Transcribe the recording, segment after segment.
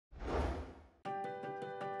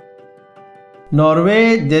ناروی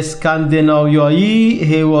د سکاندیناویایي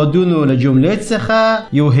هیوادونو له جملې څخه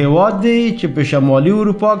یو هیواد دی چې په شمالي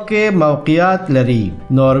اروپا کې موقعیت لري.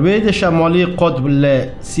 ناروی د شمالي قطب له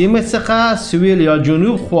سیمې څخه سویل یا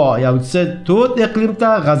جنوب خوا یو څه تود اقلیم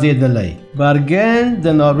ته غځېدلی. برگن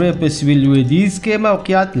د ناروی په سویل لویدیځ کې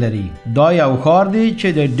موقعیت لري. دا یو ښار دی چې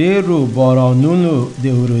د ډیرو بارانونو د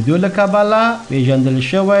اورېدو له کبله پیژندل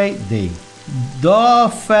شوی دی. دا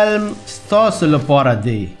فلم ستاسو لپاره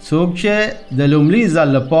دی څوک چې د لومړي ځل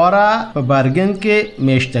لپاره په برګن کې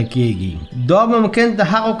میشته کیږي. دا ممکن د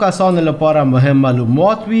هغو کسانو لپاره مهم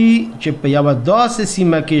معلومات وي چې په یوه داسې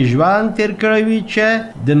سیمه کې ژوند تیر کړی وي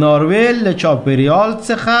چې د ناروی له چاپیریال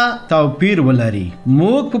څخه توپیر ولري.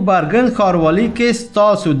 موږ په برګن ښاروالۍ کې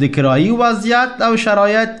ستاسو د کرایي وضعیت او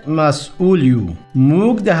شرایط مسئول یو.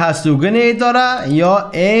 موږ د هستوګنې اداره یا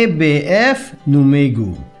ABF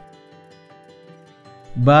نومیږو.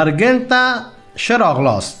 برگن ته ښه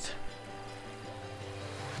راغلاست.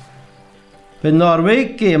 په ناروی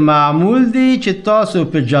کې معمول دی چې تاسو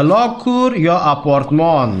په جلا کور یا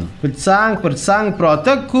اپارتمان په څنګ پر څنګ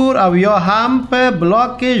پراته کور او یا هم په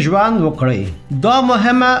بلاک کې ژوند وکړئ. دا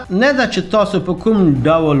مهمه نه ده چې تاسو په کوم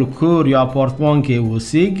ډول کور یا اپارتمان کې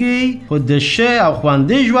اوسیږئ، خو د ښه او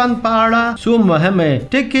خوندي ژوند په اړه څو مهمه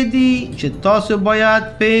ټکي دي چې تاسو باید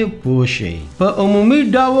پې پوه شئ. په عمومي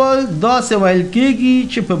ډول داسې ویل کېږي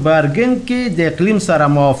چې په برګن کې د اقلیم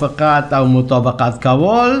سره موافقت او مطابقت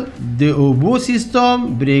کول د اوبو سیستم،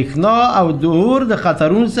 برېښنا او د اور د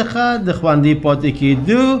خطرونو څخه د خوندي پاتې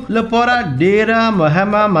کېدو لپاره ډیره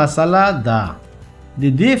مهمه مسله ده.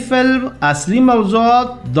 د دې فلم اصلي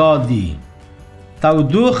موضوعات دا دي: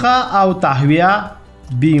 تودوخه او تهویه،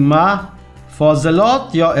 بیمه،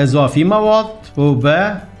 فاضلات یا اضافي مواد، اوبه،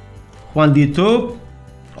 خوندیتوب،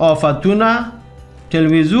 آفتونه،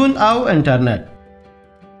 تلویزیون او انټرنټ.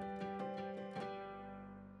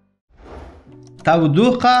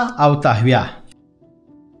 تودوخه او تهویه.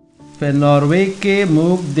 په ناروی کې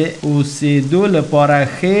موږ د اوسېدو لپاره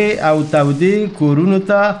ښې او تودې کورونو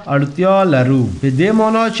ته اړتیا لرو، په دې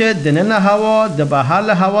معنا چې دننه هوا د بهر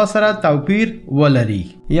له هوا سره توپیر ولري.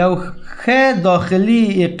 یو ښه داخلي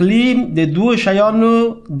اقلیم د دوو شیانو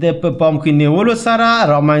د په پام کې نیولو سره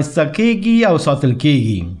رامنځته کېږي او ساتل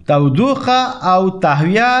کېږي: تودوخه او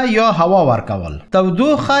تهویه یا هوا ورکول.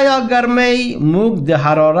 تودوخه یا ګرمۍ موږ د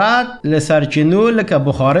حرارت له سرچینو لکه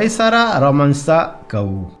بخارۍ سره رامنځته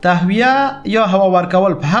کوو. تهویه یا هوا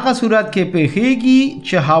ورکول په هغه صورت کې پیښیږي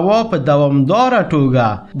چې هوا په دوامداره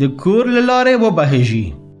توګه د کور له لارې وبهیږي.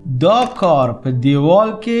 دا کار په دیوال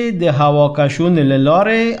کې د هوا کشونو له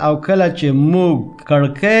لارې او کله چې موږ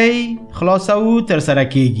کړکۍ خلاصوو ترسره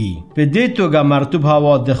کېږي. په دې توګه مرطوب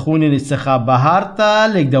هوا د خونې څخه بهر ته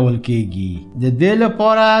لیږدول کېږي. د دې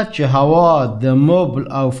لپاره چې هوا د موبل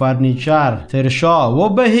او فرنیچر تر شا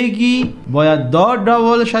وبهیږي باید دا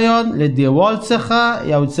ډول شیان له دیوال څخه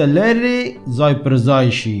یو څه لرې ځای پر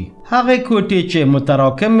ځای شي. هغه کوټې چې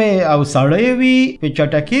متراکمې او سړې وي په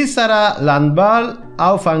چټکۍ سره لندبل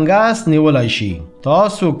او فنګس نیولای شي.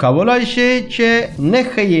 تاسو کولای شئ چې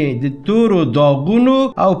نښې یې د تورو داغونو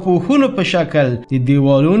او پوښونو په شکل د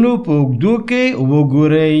دیوالونو په اوږدو کې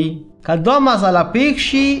وګورئ. که دا مسئله پیښ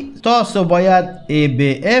شي تاسو باید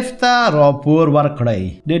ABF ته راپور ورکړئ.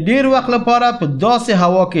 د ډیر وخت لپاره په داسې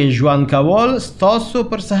هوا کې ژوند کول ستاسو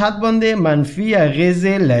پر صحت باندې منفي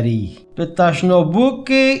اغیزې لري. په تشنابو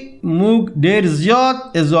کې موږ ډیر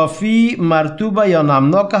زیات اضافي مرطوبه یا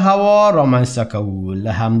نمناکه هوا رامنځته کوو.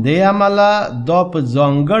 له همدې امله دا په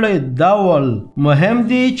ځانګړي ډول مهم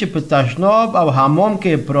دی چې په تشناب او حمام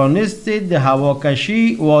کې پرانستې د هوا کشي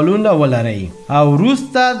والونه ولرئ او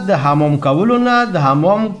وروسته د حمام کولو نه د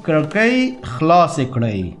حمام کړکۍ خلاصې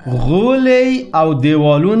کړئ. غولې او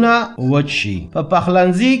دیوالونه وچ شي. په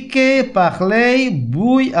پخلنځي کې پخلی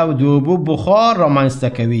بوی او د اوبو بخار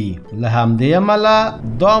رامنځته کوي. له همدې امله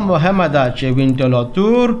دا مهمه ده چې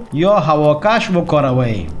وینټیلاتور یا هواکش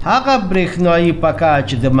وکاروئ. هغه برېښنایي پکه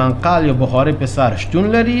چې د منقل یا بخارۍ په سر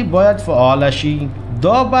شتون لري باید فعال شي.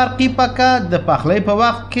 دا برقی پکه د پخلی په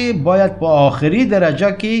وخت کې باید په آخري درجه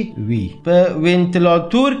کې وي. په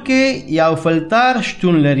وینټیلاتور کې یو فلټر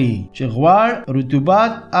شتون لري چې غوړ،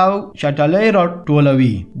 رطوبت او چټلۍ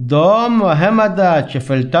راټولوي. دا مهمه ده چې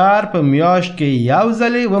فلټر په میاشت کې یو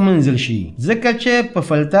ځلې ومنځل شي، ځکه چې په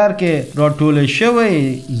فلټر کې راټول شوی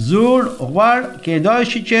زوړ غوړ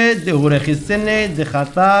کېدای شي چې د اور اخیستنې د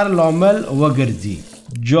خطر لامل وګرځي.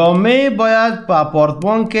 جامې باید په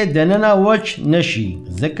اپارتمان کې دننه وچ نشي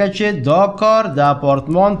ځکه چې دا کار د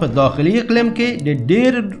اپارتمان په داخلي اقلیم کې د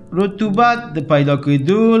ډیر رطوبت د پیدا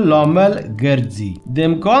کېدو لامل ګرځي. د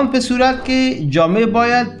امکان په صورت کې جامې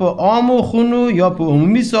باید په عامو خونو یا په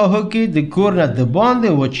عمومي ساحو کې د کور نه د باندې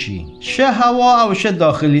وچ شي. ښه هوا او ښه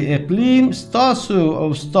داخلي اقلیم ستاسو او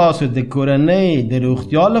ستاسو د کورنۍ د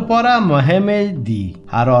روغتیا لپاره مهم دي.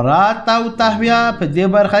 حرارت او تهویه په دې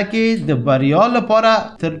برخه کې د بریا لپاره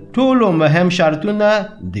تر ټولو مهم شرطونه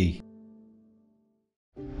دي.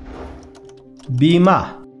 بیمه.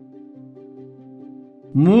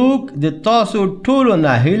 موږ د تاسو ټولو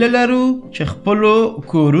نه هیله لرو چې خپلو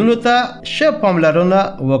کورونو ته ښه پاملرنه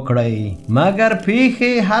وکړئ، مګر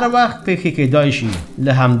پیښې هر وخت پیښې کېدای شي.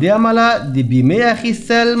 له همدې امله د بیمې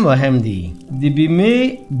اخیستل مهم دي. د بیمې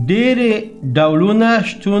ډېرې ډولونه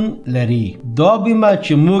شتون لري. دا بیمه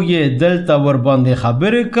چې موږ یې دلته ورباندې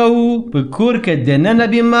خبرې کوو په کور کې دننه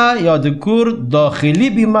بیمه یا د کور داخلي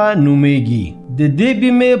بیمه نومیږي. د دې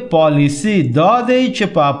بیمې پالیسي دا دی چې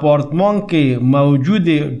په اپارتمان کې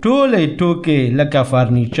موجودې ټولې ټوکې لکه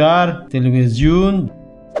فرنیچر، تلویزیون،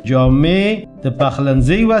 جامې، د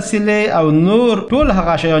پخلنځي وسیلې او نور ټول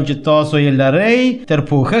هغه شیان چې تاسو یې لرئ تر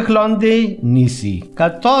پوښښ لاندې نیسي. که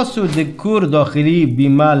تاسو د کور داخلي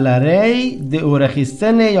بیمه لرئ د اور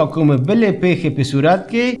اخیستنې یا کومې بلې پیښې په صورت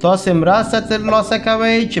کې تاسو مرسته ترلاسه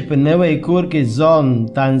کوئ چې په نوی کور کې ځان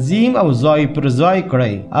تنظیم او ځای پر ځای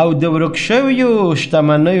کړئ او د ورک شویو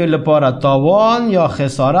شتمنیو لپاره تاوان یا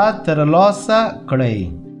خسارت ترلاسه کړئ.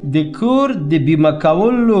 د کور د بیمه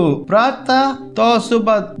کولو پرته تاسو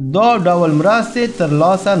به دا ډول مرستې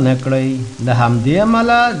ترلاسه نه کړئ. له همدې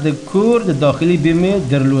امله د کور د داخلي بیمې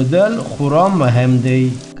درلودل خورا مهم دی.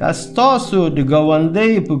 که ستاسو د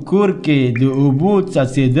ګاونډۍ په کور کې د اوبو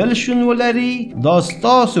څڅېدل شون ولري دا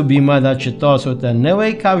ستاسو بیمه ده چې تاسو ته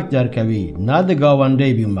نوی کوچ درکوي، نه د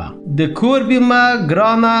ګاونډۍ بیمه. د کور بیمه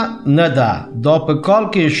ګرانه نه ده. دا په کال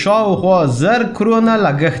کې شاوخوا 1000 کرونه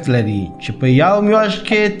لګښت لري چې په یو میاشت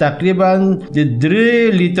کې تقریبا د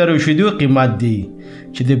 3 لیترو شیدو قیمت دی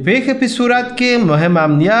چې د پیښې په صورت کې مهم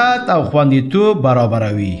امنیت او خوندیتوب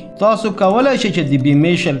برابروي. تاسو کولی شئ چې د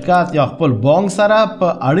بیمې شرکت یا خپل بانک سره په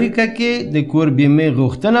اړیکه کې د کور بیمې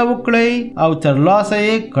غوښتنه وکړئ او ترلاسه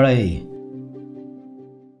یې کړئ.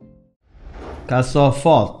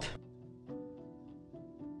 کثافات.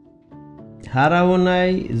 هر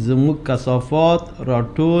اونۍ زموږ کثافات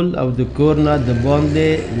راټول او د کور نه د باندې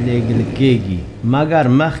لیږل کېږي، مګر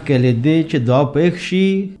مخکې له دې چې دا پېښ شي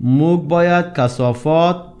موږ باید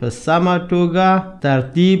کثافات په سمه توګه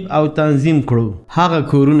ترتیب او تنظیم کړو. هغه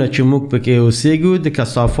کورونه چې موږ پکې اوسېږو د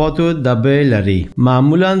کثافاتو ډبې لري.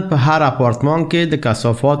 معمولا په هر اپارتمان کې د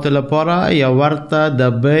کثافاتو لپاره یو ورته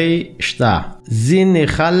ډبې شته. ځینې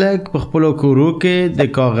خلک په خپلو کورو کې د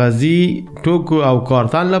کاغذي ټوکو او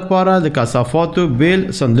کارتن لپاره د کثافاتو بیل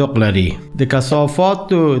صندوق لري. د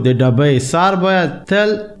کثافاتو د ډبې سر باید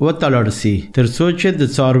تل وتړل سي ترڅو چې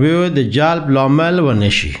د څارویو د جلب لامل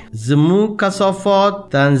ونه شي. زموږ کثافات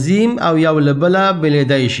تنظیم او یو له بله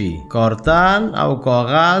بېلېدی شي. کارتن او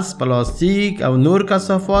کاغذ، پلاستیک او نور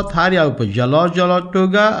کثافات هر یو په جلا جلا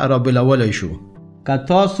توګه رابېلولی شو. که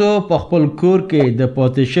تاسو په خپل کور کې د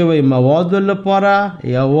پاتې شوی موادو لپاره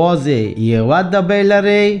یوازې یوه ډبې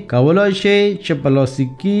لرئ کولی شئ چې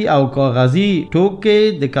پلاستیکي او کاغذي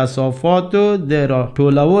ټوکې د کثافاتو د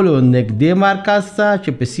راټولولو نږدې مرکز ته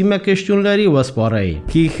چې په سیمه کې شتون لري وسپارئ.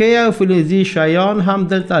 ښیښې او فلزي شیان هم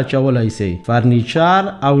دلته اچولی سئ.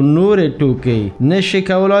 فرنیچر او نورې ټوکې نشئ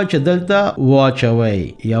کولی چې دلته واچوئ.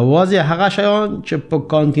 یوازې هغه شیان چې په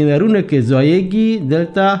کانتینرونو کې ځایږي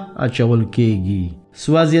دلته اچول کېږي.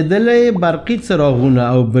 سوځېدلې برقي څراغونه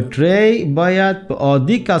او بټرۍ باید په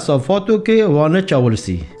عادي کثافاتو کې وانه چول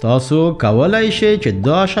سي. تاسو کولی شئ چې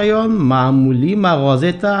دا شیان معمولي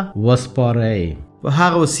مغازې ته وسپارئ. په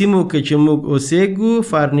هغو سیمو کې چې موږ اوسېږو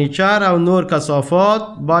فرنیچر او نور کثافات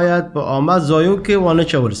باید په عامه ځایو کې وانه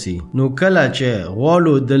چول سي. نو کله چې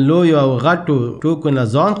غواړو د لویو او غټو ټوکو نه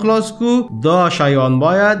ځان خلاص کړو دا شیان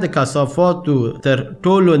باید د کثافاتو تر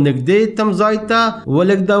ټولو نږدې تم ځای ته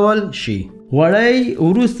ولېږدول شي. غوړی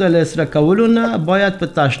وروسته له اسره کولو نه باید په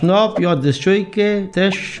تشناب یا دستشویي کې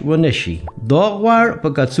تش ونه شي. دا غوړ په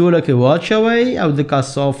کڅوړه کې واچوئ او د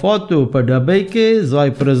کثافاتو په ډبې کې ځای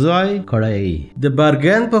پر ځای کړئ. د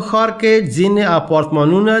برګن په ښار کې ځینې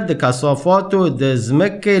اپارتمانونه د کثافاتو د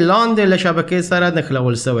ځمکې لاندې له شبکې سره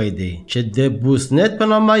نښلول سوی دی چې د بوسنت په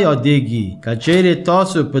نامه یادېږي. که چیرې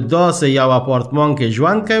تاسو په داسې یو اپارتمان کې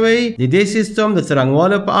ژوند کوئ د دې سیستم د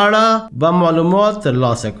څرنګوالي په اړه به معلومات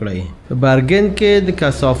ترلاسه کړئ. په برګن کې د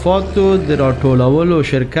کثافاتو د راټولولو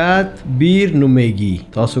شرکت بیر نومیږي.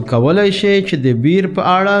 تاسو کولای شئ چې د بیر په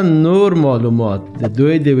اړه نور معلومات د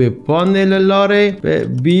دوی د ویب پاڼې له لارې په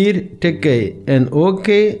بیر ټکی NO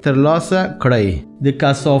کې ترلاسه کړئ. د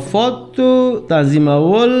کثافاتو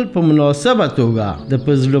تنظیمول په مناسبه توګه د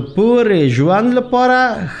په زړه پورې ژوند لپاره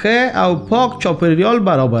ښه او پاک چاپیریال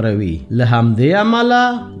برابروي. له همدې امله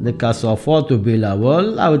د کثافاتو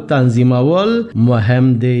بیلول او تنظیمول مهم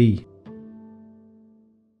دی.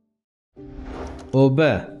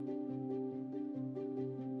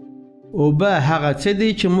 اوبه هغه څه دي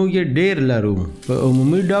چې موږ یې ډیر لرو. په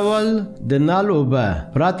عمومي ډول د نل اوبه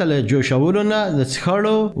پرته له جوشولو نه د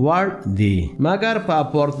څښلو وړ دي، مګر په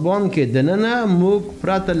اپارتمان کې دننه موږ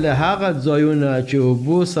پرته له هغه ځایونه چې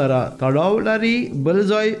اوبو سره تړاو لري بل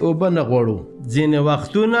ځای اوبه نه غواړو. ځینې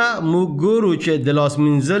وختونه موږ ګورو چې د لاس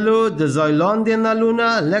مینځلو د ځای لاندې نلونه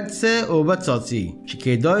لږ څه اوبه څاڅي چې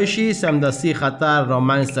کیدای شي سمدستي خطر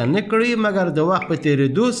رامنځته نه کړي، مګر د وخت په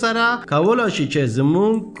تېرېدو سره کولای شي چې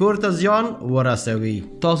زموږ کور ته زیان ورسوي.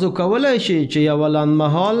 تاسو کولای شئ چې یوه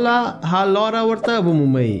لنډمهاله حل لاره ورته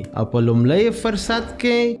ومومئ او په لومړي فرصت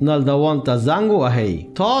کې نل دوان ته زنګ ووهئ.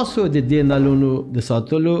 تاسو د دې نلونو د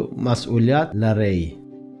ساتلو مسؤلیت لرئ.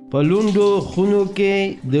 په لوندو خونو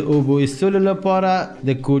کې د اوبو ایستلو لپاره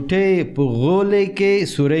د کوټې په غولي کې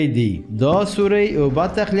سوری دي. دا سوری اوبه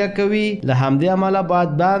تخلیه کوي، له همدې امله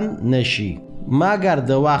باید بند نشي، مګر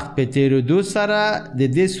د وخت په تېرېدو سره د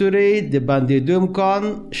دې سوری د بندېدو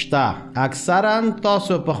امکان شته. اکثرا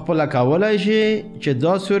تاسو په خپله کولی شئ چې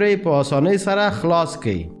دا سوری په اسانۍ سره خلاص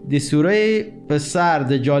کړئ. د سوری په سر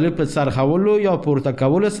د جالب په څرخولو یا پورته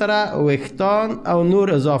کولو سره ویښتان او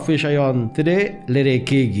نور اضافي شیان ترې لرې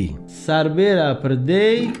کېږي. سربیره پر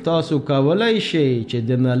دې تاسو کولی شئ چې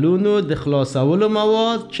د نلونو د خلاصولو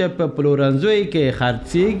مواد چې په پلورنځیو کې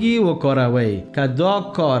خرڅېږي وکاروئ. که دا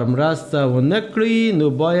کار مرسته ونه کړي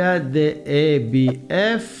نو باید د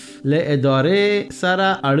ABF له ادارې سره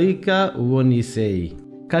اړیکه ونیسئ.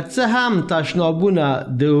 که څه هم تشنابونه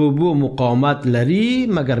د اوبو مقاومت لري،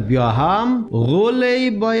 مګر بیا هم غولی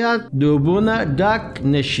باید د اوبو نه ډک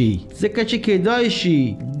نشي، ځکه چې کیدای شي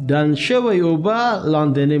ډنډ شوی اوبه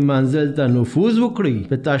لاندني منزل ته نفوذ وکړي.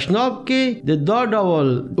 په تشناب کې د دا ډول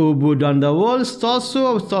اوبو ډنډول ستاسو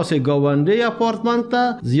او ستاسو ګاونډي اپارتمان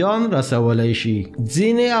ته زیان رسولی شي.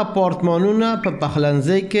 ځینې اپارتمانونه په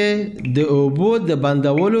پخلنځي کې د اوبو د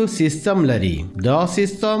بندولو سیستم لري. دا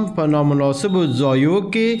سیستم په نامناسبو ځایو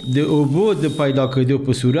کې د اوبو د پیدا کېدو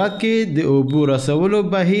په صورت کې د اوبو رسولو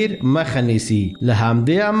بهیر مخه نیسي. له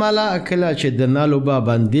همدې امله کله چې د نل اوبه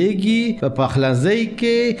بندېږي په پخلنځي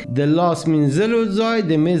کې د لاس مینځلو ځای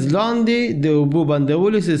د میز لاندې د اوبو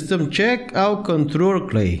بندولو سیستم چک او کنټرول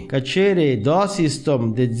کړئ. که چیرې دا سیستم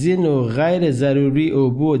د ځینو غیر ضروري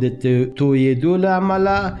اوبو د تویېدو له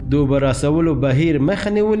امله د اوبو رسولو بهیر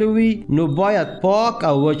مخه نیولی وي نو باید پاک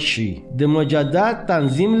او وچ شي. د مجدد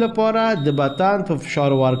تنظیم لپاره د بدن په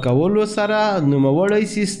فشار ورکولو سره نوموړی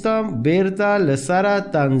سیستم بیرته له سره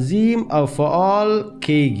تنظیم او فعال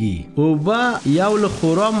کیږي. اوبه یو له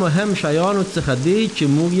خورا مهم شیانو څخه دی چې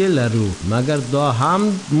موږ یې لرو، مګر دا هم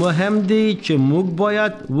مهم دی چې موږ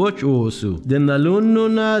باید وچ اوسو. د نلونو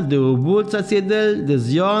نه د اوبو څڅېدل د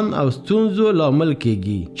زیان او ستونزو لامل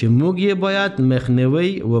کیږي چې موږ یې باید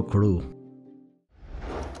مخنیوی وکړو.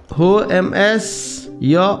 OMS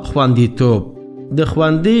یا خوندیتوب. د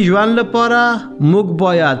خوندي ژوند لپاره موږ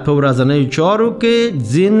باید په ورځنیو چارو کې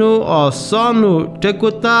ځینو آسانو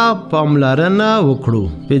ټکو ته پاملرنه وکړو.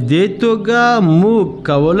 په دې توګه موږ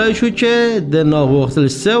کولی شو چې د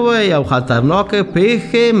ناغوښتل شوی او خطرناکې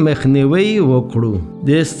پیښې مخنیوی وکړو.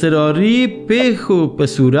 د اضطراري پیښو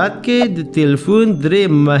په صورت کې د تلیفون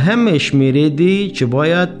 3 مهمې شمیرې دي چې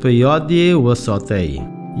باید په یاد یې وساتئ.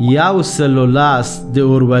 110 د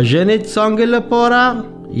اوروژنې څانګې لپاره،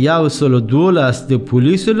 112 د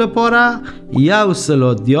پولیسو لپاره،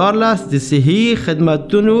 114 د صحي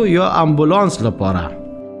خدمتونو یا امبولانس لپاره.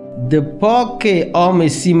 د پاکې عامې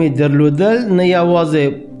سیمې درلودل نه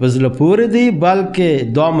یوازې په زړه پورې دی،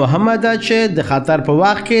 بلکې دا مهمه ده چې د خطر په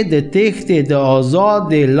وخت کې د تېښتې د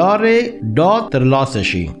آزادې لارې ډاډ ترلاسه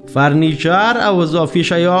شي. فرنیچر او اضافي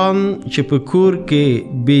شیان چې په کور کې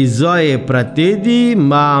بې ځایه پرتې دي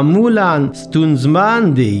معمولا ستونزمن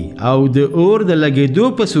دي او د اور د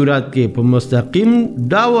لګېدو په صورت کې په مستقیم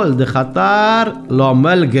ډول د خطر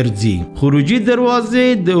لامل ګرځي. خروجي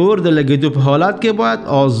دروازې د اور د لګېدو په حالت کې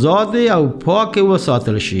باید آزاد او پاک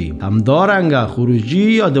وساتل شي. همدارنګه خروجي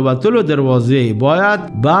یا د وتلو دروازې باید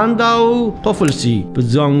بند او قفل شي، په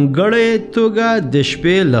ځانګړې توګه د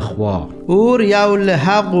شپې لخوا. اور یو له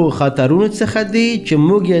هغو خطرونو څخه دی چې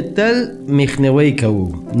موږ یې تل مخنیوی کوو.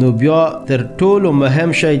 نو بیا تر ټولو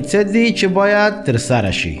مهم شی څه دی چې باید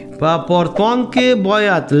ترسره شي؟ په اپارتمان کې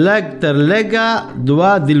باید لږ تر لږه 2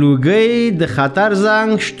 د لوګۍ د خطر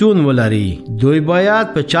زنګ شتون ولري. دوی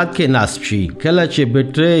باید په چت کې نصب شي. کله چې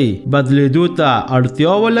بیټرۍ بدلیدو ته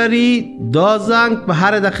اړتیا ولري، دا زنګ په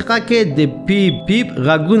هر دقیقه کې د پیپ پیپ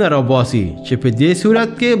غږونه راباسي چې په دې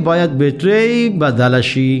صورت کې باید بیټرۍ بدله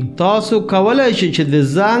شي. تاسو کولای شئ چې د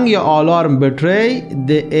زنګ یا الارم بیټرۍ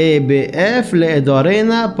د ABF له ادارې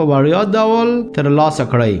نه په وړیا ډول ترلاسه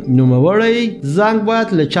کړئ. نوموړی زنګ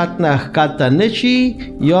باید له چت نه ښکته نه شي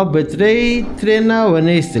یا بیټرۍ ترېنه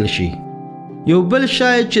ونه ایستل شي. یو بل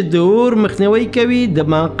شی چې د اور مخنیوی کوي د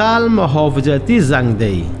منقل محافظتي زنګ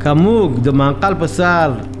دی. که موږ د منقل په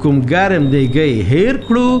سر کوم ګرم دیګی هیر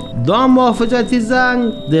کړو، دا محافظتي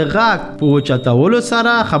زنګ د غږ په اوچتولو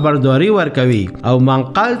سره خبرداری ورکوي او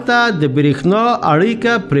منقل ته د برېښنا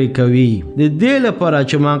اړیکه پرې کوي. د دې لپاره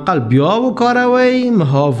چې منقل بیا وکاروئ،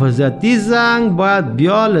 محافظتي زنګ باید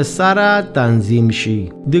بیا له سره تنظیم شي.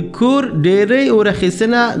 د کور ډیری اور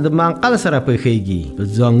اخیستنه د منقل سره پیښیږي. په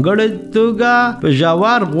ځانګړې توګه په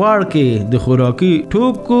ژور غوړ کې د خوراکي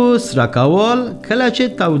توکو سره کول کله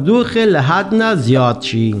چې تودوخه له حد نه زیات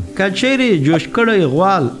شي. که چیرې جوش کړی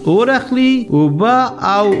غوال اور اخلي، اوبه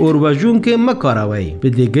او اوروژونکي مه کاروئ. په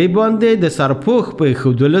دیګۍ باندې د سرپوښ په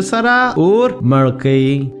ایښودلو سره اور مړ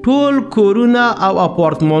کړئ. ټول کورونه او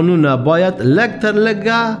اپارتمانونه باید لږ تر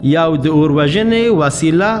لږه یو د اوروژنې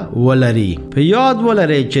وسیله ولري. په یاد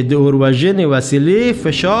ولرئ چې د اوروژنې وسیلې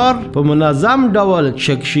فشار په منظم ډول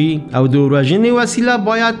چک شي او د اوروژنې وسیله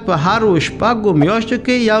باید په هر 6 میاشتو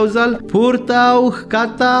کې یو ځل پورته او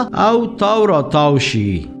ښکته او تاو را تاو شي.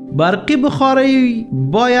 برقی بخاری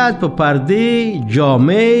باید په پرده،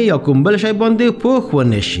 جامې یا کوم بل شی باندې پوښ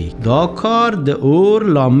ونه شي. دا کار د اور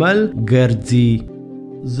لامل ګرځي.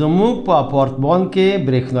 زموږ په اپارتمان کې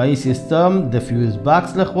برېښنایي سیستم د فیوز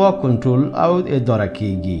باکس لخوا کنټرول او اداره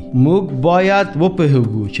کیږي. موږ باید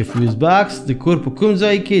وپوهیږو چې فیوز باکس د کور په کوم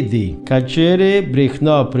ځای کې دی. که چیرې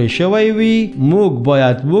برېښنا پرې شوی وي، موږ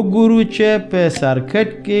باید وګورو چې په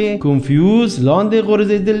سرکټ کې کوم فیوز لاندې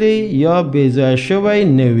غورځېدلی یا بې ځایه شوی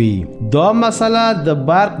نه وي. دا مسله د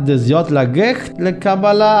برق د زیات لګښت له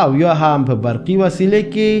کبله او یا هم په برقي وسیله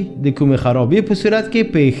کې د کومې خرابې په صورت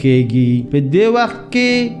کې پیښیږي. په دې وخت کې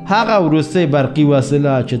هغه وروستۍ برقي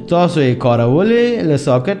وسیله چې تاسو یې کارولې له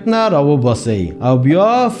ساکټ نه راوباسئ او بیا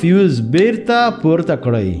فیوز بیرته پورته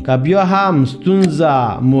کړئ. که بیا هم ستونزه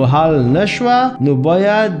مو حل نشوه، نو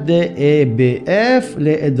باید د ABF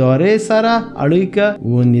له ادارې سره اړیکه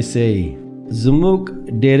ونیسئ. زموږ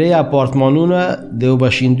ډیری اپارتمانونه د اوبه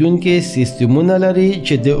شیندونکي سیستمونه لري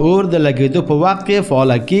چې د اور د لګیدو په وخت کې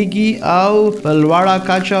فعاله کیږي او په لوړه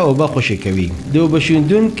کچه اوبه خوشې کوي. د اوبه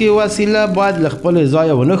شیندونکي وسیله باید له خپل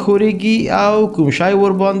ځایه ونه ښورېږي او کوم شی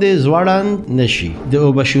ورباندې ځوړند نشي. د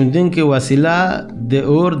اوبه شیندونکي وسیله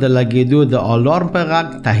د اور د لګیدو د الارم په غږ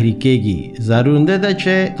تحریکېږي. ضرور نه ده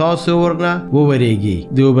چې تاسو ورنه وویریږئ.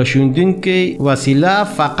 د اوبه شیندونکي وسیله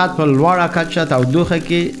فقط په لوړه کچه تودوخه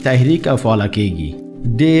کې تحریک او فعاله کیږي.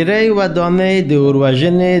 ډیری ودانۍ د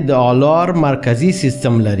اوروژنې د الارم مرکزی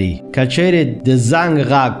سیستم لري. که چیرې د زنګ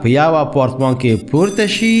غږ په یو اپارتمان کې پورته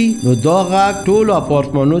شي، نو دا غږ ټولو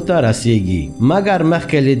اپارتمانونو ته رسیږي. مګر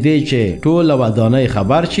مخکې له دې چې ټوله ودانۍ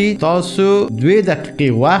خبر شي، تاسو 2 دقیقې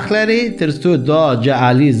وخت لري تر څو دا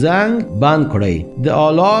جعلي زنګ بند کړئ. د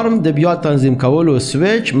الارم د بیا تنظیم کولو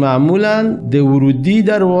سویچ معمولا د ورودي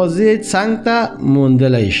دروازې څنګ ته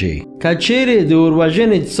موندلی شي. که چیرې د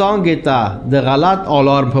اوروژنې څانګې ته د غلط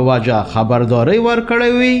الارم په وجه خبرداری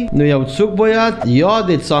ورکړی وي، نو یو څوک باید یا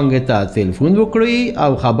د څانګې ته تلیفون وکړي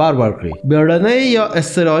او خبر ورکړي. بیړنۍ یا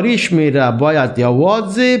اضطراري شمیره باید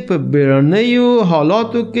یوازې په بیړنیو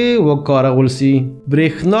حالاتو کې وکارول شي.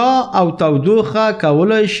 برېښنا او تودوخه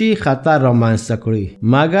کولای شي خطر رامنځته کړي،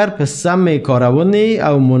 مګر په سمې کارونې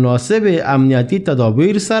او مناسب امنیتي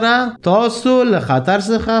تدابیر سره تاسو له خطر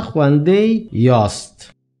څخه خوندي یاست.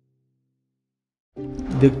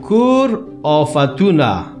 د کور آفتونه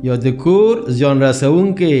یا د کور زیان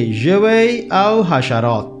رسونکي ژوي او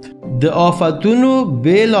حشرات. د آفتونو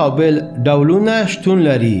بیلابیل ډولونه شتون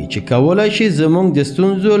لري چې کولای شي زموږ د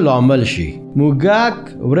ستونزو لامل شي. موږک،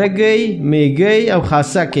 ورږی، میږی او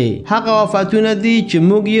خسکې هغه آفتونه دي چې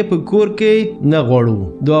موږ یې په کور کې نه غواړو.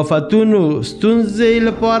 د آفتونو ستونزې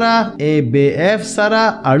لپاره ABF سره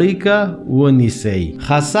اړیکه ونیسئ.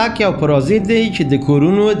 خسک یو پرازیت دی چې د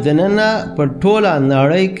کورونو دننه په ټوله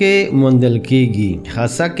نړۍ کې موندل کیږي.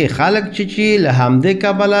 خسک خلک چې له همدې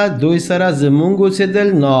کبله دوی سره زموږ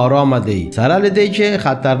اوسېدل ناارامه دی، سره له دې چې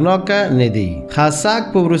خطرناک نه دی.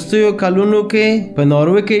 خسک په وروستیو کلونو کې په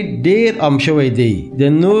ناروې کې ډیر عام شوی دی.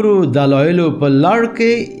 د نورو دلایلو په لړ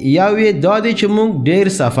کې یو یې دا دی چې موږ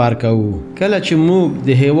ډیر سفر کوو. کله چې موږ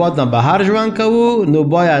د هیواد نه بهر ژوند کوو نو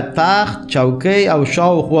باید تخت، چوکۍ او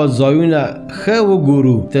شاوخوا ځایونه ښه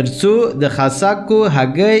وګورو ترڅو د خسکو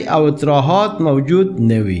هګۍ او اطراحات موجود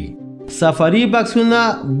نه وي. سفري بکسونه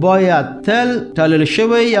باید تل تړل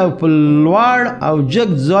شوی او په لوړ او جګ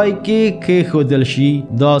ځای کې کېښودل شي،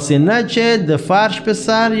 داسې نه چې د فرش په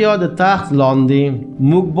سر یا د تخت لاندې.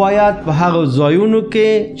 موږ باید په هغو ځایونو کې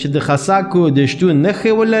چې د خسکو د شتون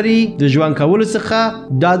نښې ولري د ژوند کولو څخه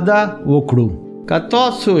ډډه وکړو. که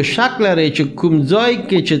تاسو شک لرئ چې کوم ځای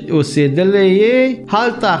کې چې اوسېدلی یې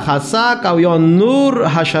هلته خسک او یا نور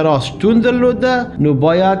حشرات شتون درلوده نو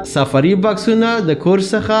باید سفري بکسونه د کور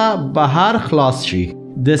څخه بهر خلاص شي.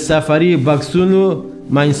 د سفري بکسونو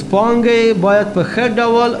منځپانګې باید په ښه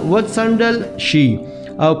ډول وڅنډل شي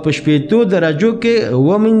او په 80 درجو کې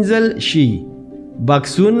ومینځل شي.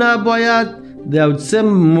 بکسونه باید د یو څه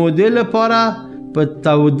مودې لپاره په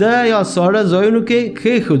توده یا ساړه ځایونو کې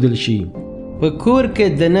کېښودل شي. په کور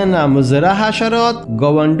کې دننه مضره حشرات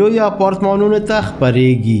ګاونډو یا اپارتمانونو ته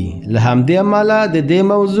خپریږي. له همدې امله د دې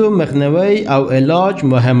موضوع مخنیوی او علاج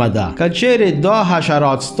مهمه ده. که چیرې دا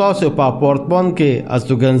حشرات ستاسو په اپارتمان کې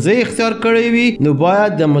استوګنځي اختیار کړی وي نو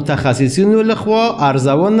باید د متخصصینو لخوا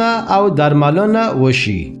ارزونه او درملنه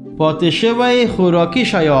وشي. پاتې شوی خوراکي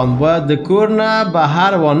شیان باید د کور نه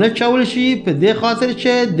بهر وانه چول شي په دې خاطر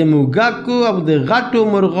چې د موږکو او د غټو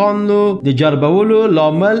مرغانو د جربولو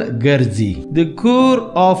لامل ګرځي. د کور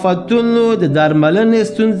آفتونو د درملنې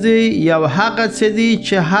ستونزې یو هغه څه دي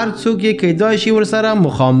چې هر څوک یې کیدای شي ورسره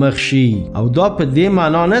مخامخ شي او دا په دې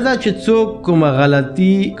معنا نه ده چې څوک کومه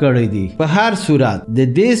غلطي کړې دي. په هر صورت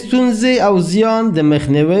د دې ستونزې او زیان د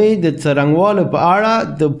مخنیوي د څرنګوالي په اړه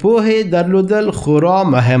د پوهې درلودل خورا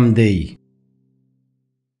مهم دی.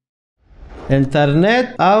 انټرنیټ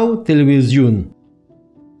او تلویزیون.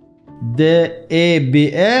 د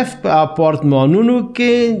ABF په اپارتمانونو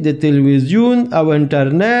کې د تلویزیون او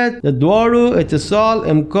انټرنیټ د دواړو اتصال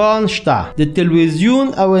امکان شته. د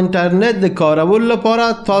تلویزیون او انټرنیټ د کارولو لپاره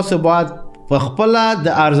تاسو باید په خپل د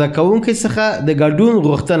عرضه کوونکي څخه د ګډون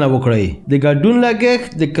غوښتنه وکړئ. د ګډون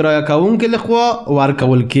لګښت د کرایه کوونکي لخوا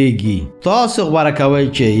ورکول کیږي. تاسو غوره کوئ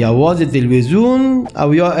چې یوازې تلویزیون او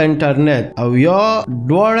یا انټرنیټ او یا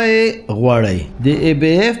دواړه غواړئ. د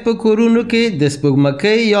ABF په کورونو کې د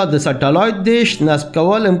سپوږمکۍ یا د سټلایټ دیش نصب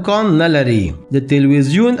کول امکان نه لري. د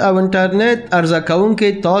تلویزیون او انټرنیټ عرضه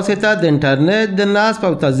کوونکي تاسو ته د انټرنیټ د نصب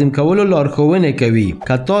او تنظیم کولو لارښوونې کوي.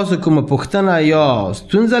 که تاسو کومه پوښتنه یا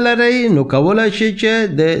ستونزه لرئ نو کولای شي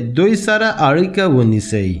چې د دوی سره اړیکه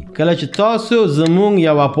ونیسئ. کله چې تاسو زموږ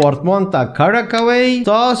یو اپارتمان ته کډه کوئ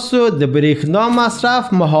تاسو د برېښنا مصرف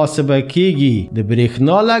محاسبه کیږي. د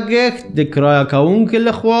برېښنا لګښت د کرایه کوونکي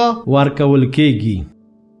لخوا ورکول کیږي.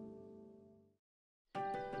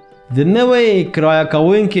 د نوې کرایه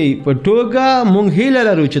کوونکي په توګه موږ هیله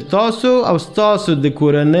لرو چې تاسو او ستاسو د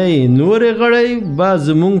کورنۍ نورې غړي به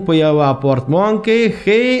زموږ په یو اپارتمان کې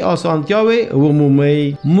ښې اسانتیاوې ومومئ.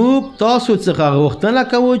 موږ تاسو څخه غوښتنه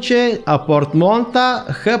کوو چې اپارتمان ته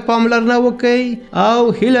ښه پاملرنه وکړئ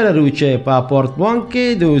او هیله لرو چې په اپارتمان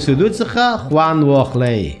کې د اوسېدو څخه خوند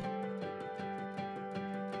واخلئ.